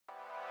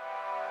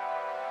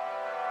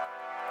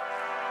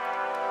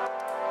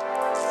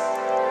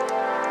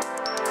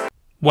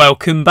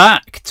Welcome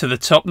back to the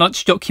Top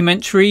Notch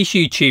Documentaries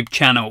YouTube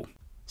channel.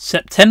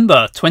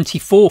 September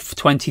 24th,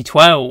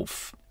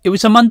 2012. It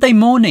was a Monday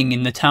morning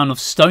in the town of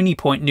Stony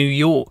Point, New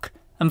York,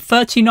 and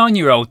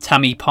 39-year-old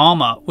Tammy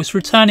Palmer was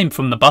returning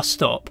from the bus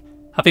stop,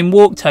 having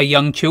walked her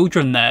young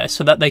children there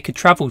so that they could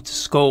travel to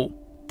school.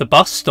 The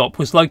bus stop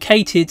was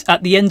located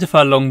at the end of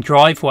her long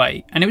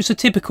driveway, and it was a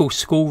typical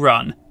school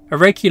run, a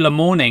regular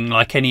morning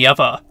like any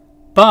other.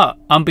 But,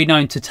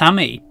 unbeknown to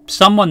Tammy,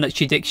 someone that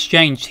she'd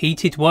exchanged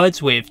heated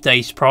words with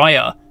days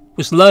prior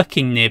was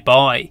lurking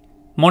nearby,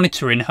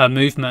 monitoring her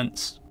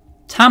movements.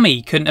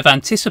 Tammy couldn't have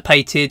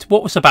anticipated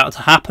what was about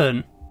to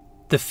happen.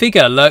 The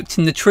figure lurked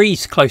in the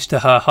trees close to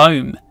her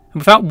home, and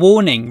without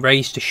warning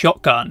raised a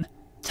shotgun.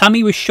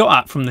 Tammy was shot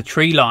at from the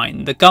tree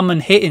line, the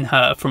gunman hitting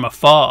her from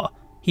afar.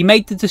 He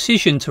made the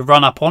decision to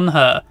run up on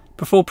her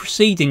before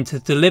proceeding to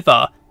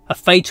deliver a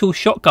fatal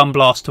shotgun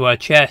blast to her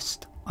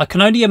chest. I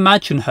can only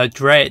imagine her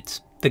dread,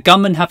 the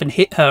gunman having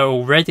hit her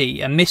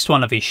already and missed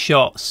one of his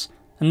shots,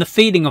 and the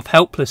feeling of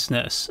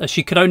helplessness as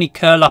she could only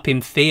curl up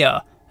in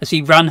fear as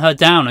he ran her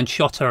down and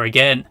shot her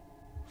again.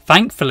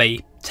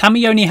 Thankfully,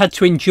 Tammy only had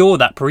to endure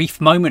that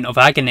brief moment of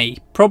agony,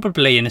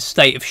 probably in a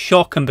state of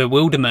shock and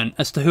bewilderment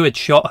as to who had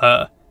shot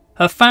her.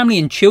 Her family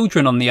and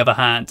children, on the other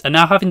hand, are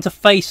now having to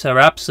face her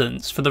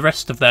absence for the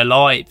rest of their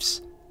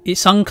lives.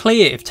 It's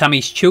unclear if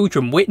Tammy's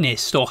children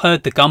witnessed or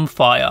heard the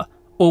gunfire,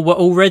 or were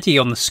already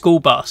on the school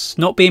bus,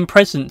 not being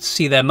present to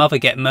see their mother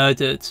get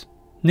murdered.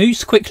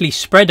 News quickly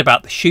spread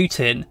about the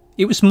shooting.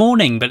 It was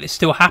morning, but it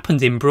still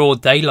happened in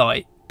broad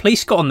daylight.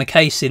 Police got on the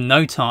case in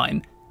no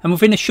time, and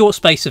within a short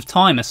space of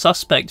time a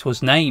suspect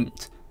was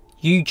named.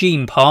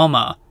 Eugene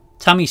Palmer,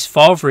 Tammy's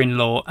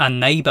father-in-law and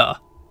neighbour.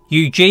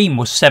 Eugene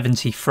was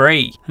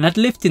 73 and had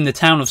lived in the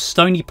town of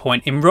Stony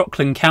Point in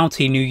Rockland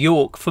County, New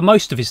York for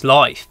most of his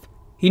life.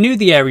 He knew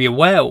the area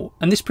well,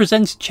 and this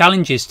presented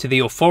challenges to the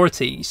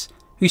authorities,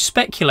 who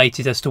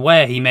speculated as to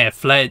where he may have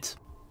fled.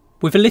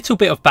 With a little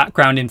bit of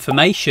background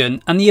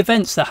information and the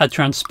events that had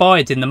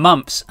transpired in the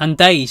months and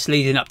days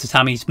leading up to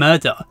Tammy's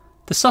murder,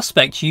 the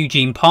suspect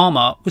Eugene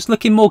Palmer was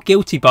looking more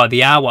guilty by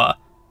the hour.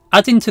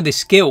 Adding to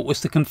this guilt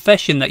was the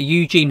confession that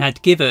Eugene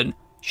had given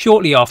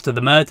shortly after the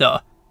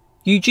murder.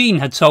 Eugene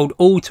had told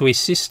all to his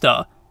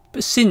sister,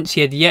 but since he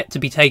had yet to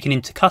be taken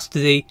into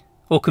custody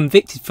or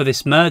convicted for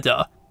this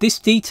murder, this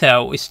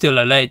detail is still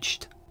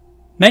alleged.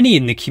 Many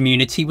in the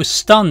community were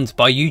stunned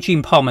by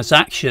Eugene Palmer's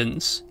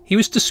actions. He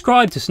was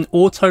described as an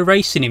auto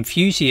racing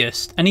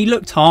enthusiast and he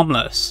looked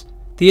harmless.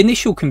 The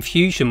initial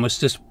confusion was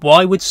just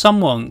why would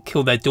someone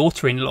kill their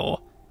daughter-in-law,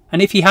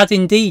 and if he had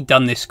indeed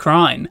done this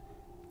crime,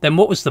 then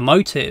what was the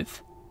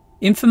motive?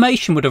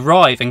 Information would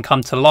arrive and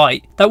come to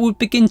light that would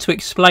begin to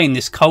explain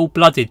this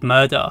cold-blooded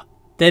murder.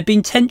 There had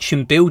been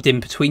tension building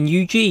between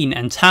Eugene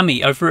and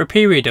Tammy over a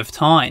period of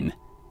time.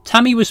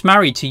 Tammy was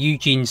married to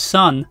Eugene's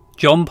son,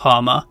 John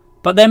Palmer,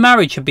 but their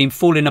marriage had been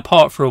falling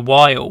apart for a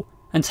while,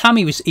 and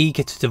Tammy was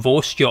eager to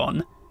divorce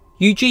John.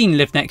 Eugene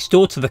lived next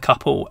door to the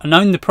couple and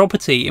owned the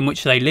property in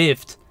which they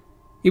lived.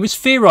 It was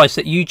theorised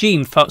that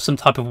Eugene felt some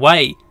type of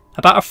way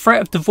about a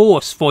threat of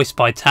divorce voiced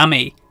by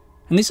Tammy,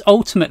 and this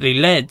ultimately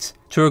led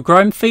to a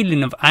growing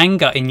feeling of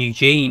anger in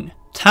Eugene.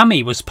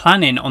 Tammy was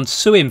planning on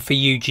suing for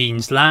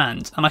Eugene's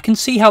land, and I can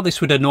see how this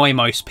would annoy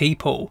most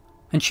people,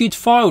 and she had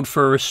filed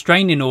for a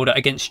restraining order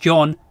against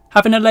John,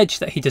 having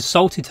alleged that he'd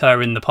assaulted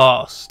her in the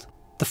past.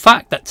 The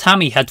fact that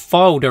Tammy had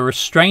filed a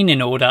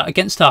restraining order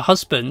against her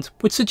husband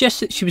would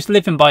suggest that she was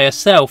living by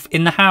herself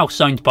in the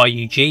house owned by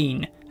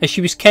Eugene, as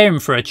she was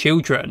caring for her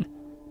children.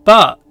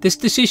 But this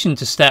decision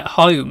to stay at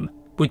home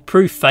would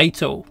prove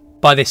fatal.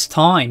 By this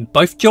time,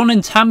 both John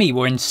and Tammy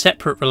were in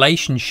separate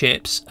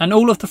relationships, and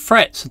all of the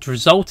threats had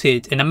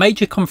resulted in a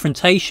major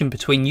confrontation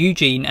between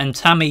Eugene and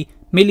Tammy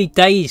merely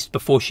days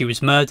before she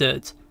was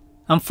murdered.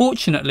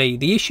 Unfortunately,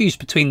 the issues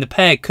between the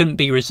pair couldn't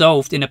be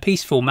resolved in a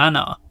peaceful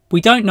manner. We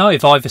don't know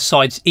if either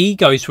side's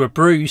egos were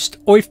bruised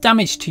or if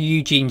damage to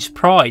Eugene's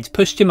pride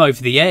pushed him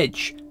over the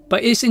edge,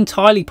 but it is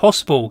entirely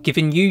possible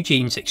given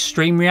Eugene's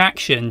extreme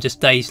reaction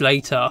just days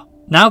later.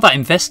 Now that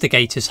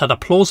investigators had a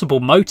plausible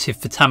motive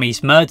for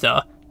Tammy's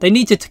murder, they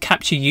needed to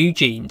capture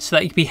Eugene so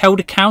that he could be held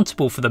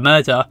accountable for the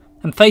murder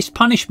and face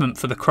punishment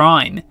for the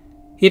crime.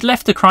 He had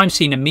left the crime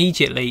scene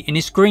immediately in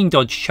his green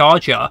Dodge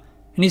Charger,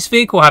 and his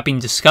vehicle had been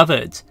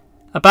discovered,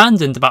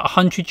 abandoned about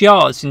 100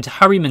 yards into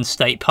Harriman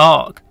State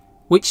Park,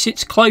 which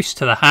sits close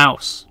to the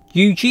house.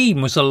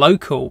 Eugene was a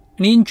local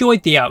and he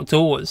enjoyed the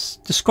outdoors.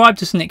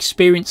 Described as an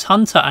experienced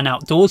hunter and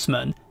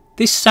outdoorsman,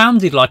 this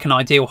sounded like an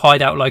ideal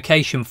hideout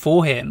location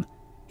for him.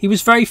 He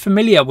was very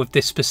familiar with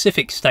this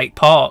specific state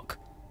park,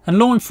 and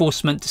law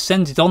enforcement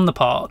descended on the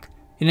park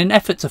in an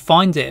effort to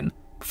find him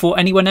before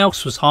anyone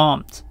else was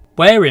harmed.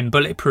 Wearing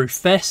bulletproof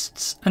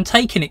vests and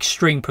taking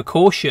extreme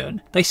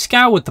precaution, they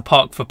scoured the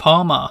park for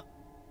Palmer.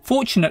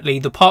 Fortunately,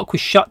 the park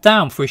was shut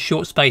down for a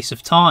short space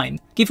of time,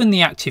 given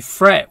the active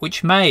threat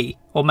which may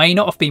or may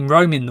not have been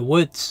roaming the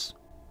woods.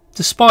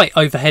 Despite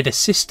overhead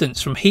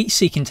assistance from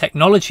heat-seeking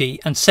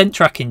technology and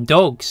scent-tracking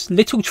dogs,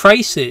 little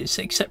traces,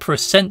 except for a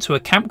scent to a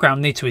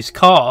campground near to his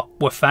car,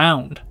 were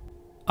found.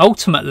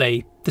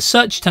 Ultimately, The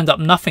search turned up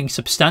nothing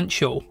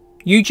substantial.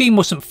 Eugene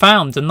wasn't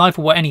found and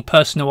neither were any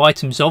personal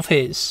items of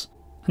his.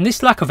 And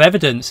this lack of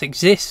evidence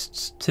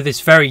exists to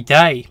this very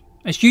day,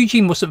 as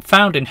Eugene wasn't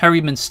found in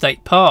Harriman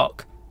State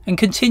Park and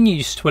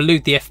continues to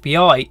elude the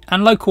FBI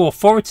and local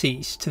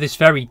authorities to this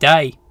very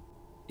day.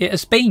 It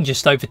has been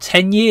just over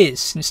 10 years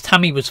since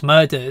Tammy was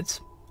murdered,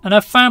 and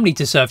her family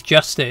deserve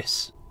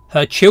justice.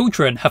 Her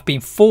children have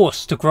been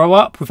forced to grow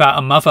up without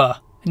a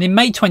mother, and in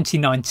May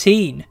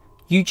 2019,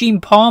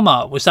 Eugene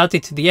Palmer was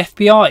added to the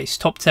FBI's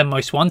top 10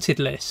 most wanted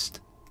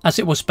list, as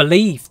it was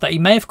believed that he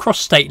may have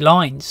crossed state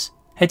lines,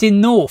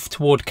 heading north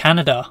toward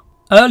Canada.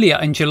 Earlier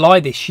in July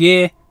this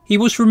year, he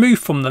was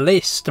removed from the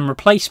list and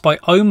replaced by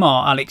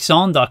Omar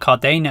Alexander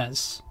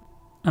Cardenas.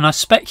 And I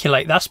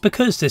speculate that's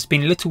because there's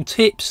been little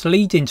tips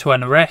leading to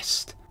an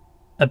arrest.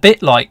 A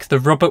bit like the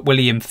Robert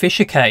William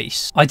Fisher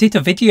case. I did a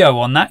video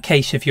on that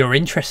case if you're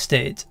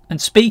interested, and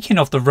speaking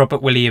of the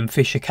Robert William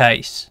Fisher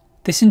case,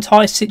 this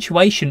entire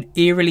situation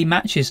eerily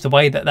matches the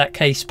way that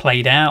case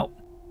played out.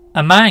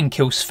 A man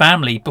kills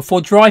family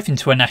before driving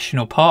to a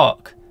national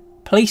park.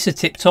 Police are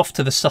tipped off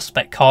to the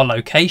suspect car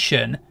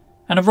location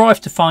and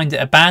arrive to find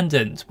it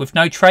abandoned with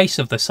no trace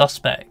of the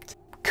suspect.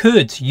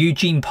 Could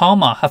Eugene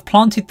Palmer have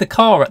planted the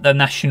car at the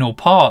national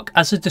park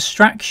as a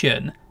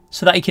distraction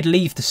so that he could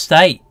leave the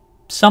state?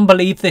 Some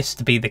believe this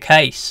to be the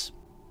case.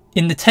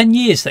 In the 10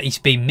 years that he's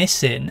been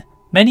missing,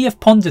 many have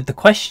pondered the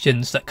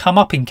questions that come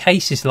up in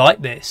cases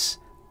like this.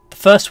 The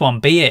first one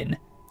being,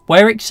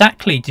 where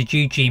exactly did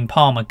Eugene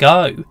Palmer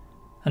go?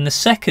 And the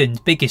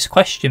second biggest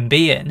question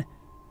being,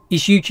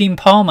 is Eugene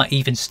Palmer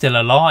even still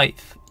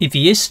alive? If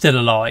he is still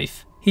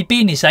alive, he'd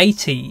be in his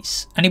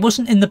 80s, and he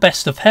wasn't in the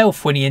best of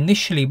health when he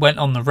initially went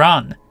on the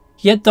run.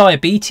 He had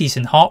diabetes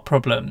and heart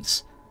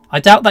problems. I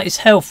doubt that his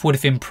health would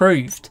have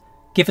improved,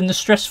 given the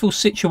stressful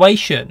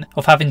situation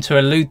of having to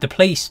elude the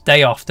police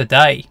day after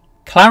day.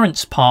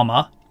 Clarence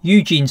Palmer,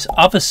 Eugene's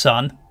other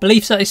son,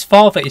 believes that his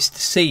father is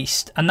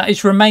deceased and that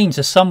his remains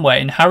are somewhere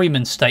in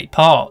Harriman State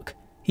Park.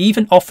 He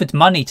even offered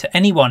money to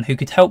anyone who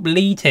could help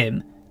lead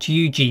him to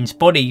Eugene's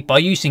body by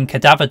using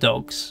cadaver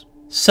dogs.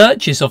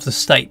 Searches of the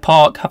state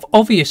park have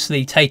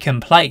obviously taken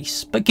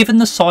place, but given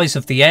the size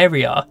of the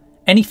area,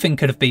 anything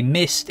could have been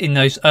missed in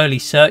those early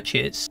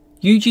searches.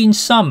 Eugene's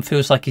son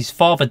feels like his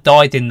father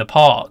died in the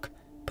park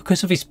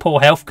because of his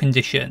poor health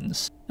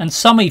conditions, and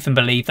some even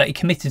believe that he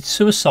committed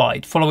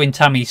suicide following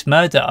Tammy's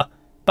murder,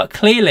 but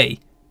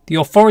clearly the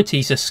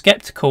authorities are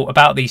sceptical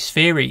about these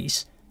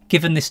theories,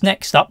 given this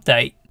next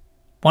update.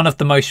 One of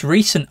the most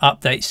recent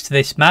updates to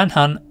this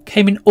manhunt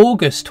came in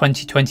August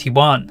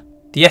 2021.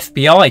 The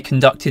FBI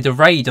conducted a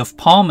raid of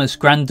Palmer's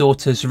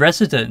granddaughter's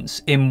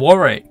residence in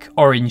Warwick,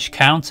 Orange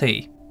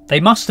County. They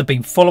must have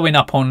been following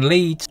up on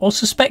leads or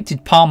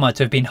suspected Palmer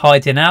to have been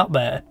hiding out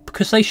there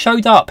because they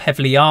showed up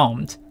heavily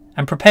armed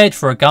and prepared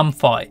for a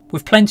gunfight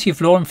with plenty of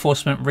law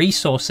enforcement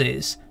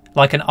resources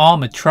like an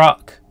armoured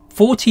truck.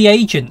 40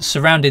 agents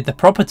surrounded the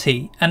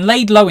property and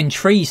laid low in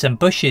trees and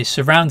bushes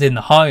surrounding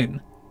the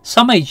home.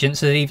 Some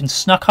agents had even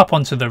snuck up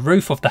onto the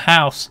roof of the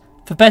house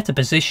for better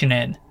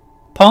positioning.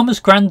 Palmer's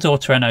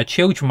granddaughter and her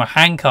children were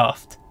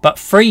handcuffed, but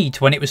freed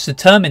when it was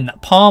determined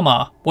that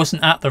Palmer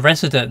wasn't at the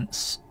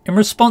residence. In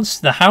response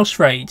to the house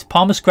raid,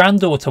 Palmer's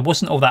granddaughter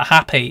wasn't all that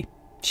happy.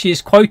 She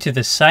is quoted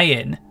as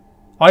saying,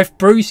 "I have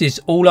bruises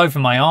all over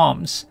my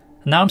arms,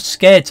 and now I'm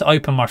scared to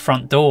open my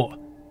front door.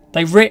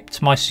 They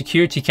ripped my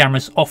security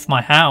cameras off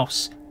my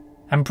house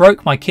and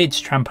broke my kid's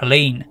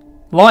trampoline."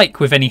 Like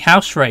with any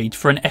house raid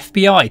for an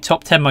FBI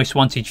top 10 most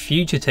wanted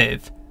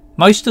fugitive,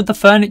 most of the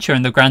furniture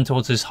in the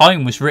granddaughter's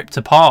home was ripped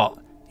apart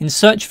in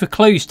search for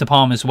clues to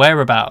Palmer's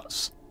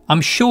whereabouts.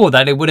 I'm sure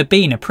that it would have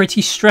been a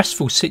pretty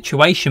stressful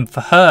situation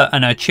for her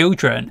and her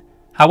children.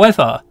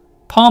 However,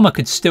 Palmer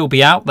could still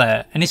be out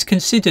there and is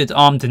considered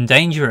armed and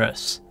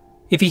dangerous.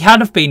 If he had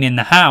have been in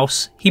the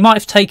house, he might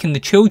have taken the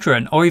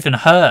children or even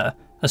her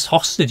as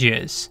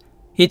hostages.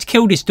 He had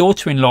killed his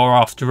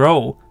daughter-in-law after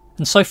all,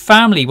 and so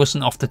family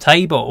wasn't off the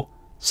table.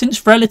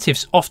 Since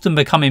relatives often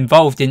become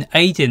involved in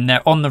aiding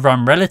their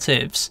on-the-run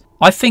relatives,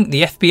 I think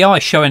the FBI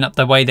showing up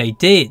the way they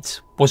did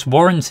was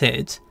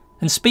warranted.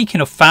 And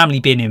speaking of family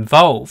being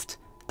involved,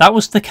 that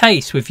was the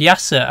case with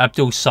Yasser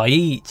Abdul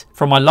Saeed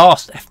from my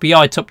last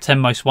FBI top 10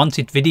 most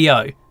wanted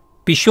video.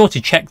 Be sure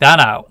to check that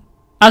out.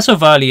 As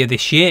of earlier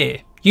this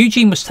year,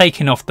 Eugene was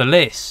taken off the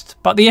list,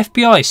 but the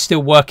FBI is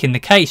still working the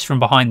case from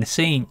behind the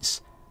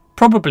scenes,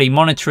 probably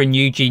monitoring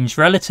Eugene's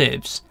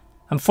relatives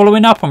and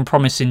following up on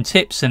promising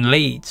tips and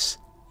leads.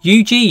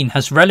 Eugene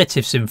has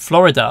relatives in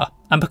Florida,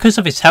 and because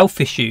of his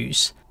health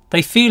issues,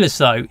 they feel as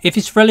though if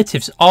his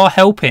relatives are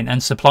helping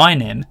and supplying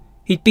him,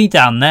 he'd be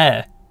down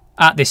there.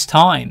 At this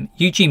time,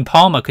 Eugene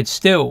Palmer could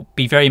still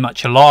be very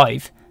much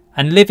alive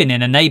and living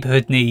in a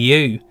neighbourhood near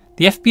you.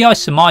 The FBI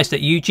surmised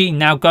that Eugene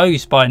now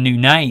goes by a new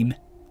name,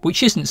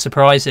 which isn't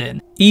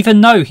surprising. Even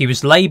though he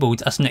was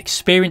labelled as an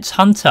experienced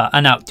hunter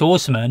and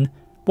outdoorsman,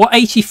 what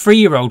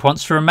 83-year-old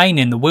wants to remain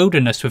in the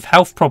wilderness with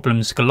health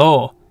problems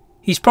galore?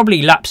 He's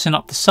probably lapsing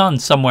up the sun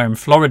somewhere in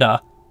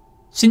Florida.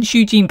 Since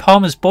Eugene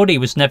Palmer's body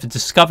was never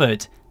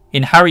discovered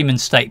in Harriman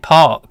State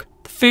Park,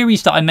 the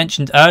theories that I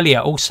mentioned earlier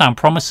all sound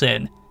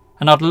promising,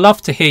 and I'd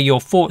love to hear your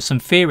thoughts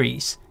and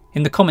theories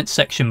in the comments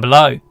section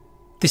below.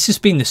 This has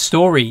been the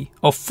story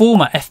of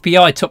former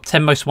FBI Top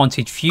 10 Most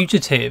Wanted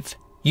fugitive,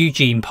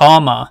 Eugene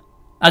Palmer.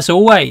 As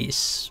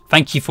always,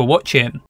 thank you for watching.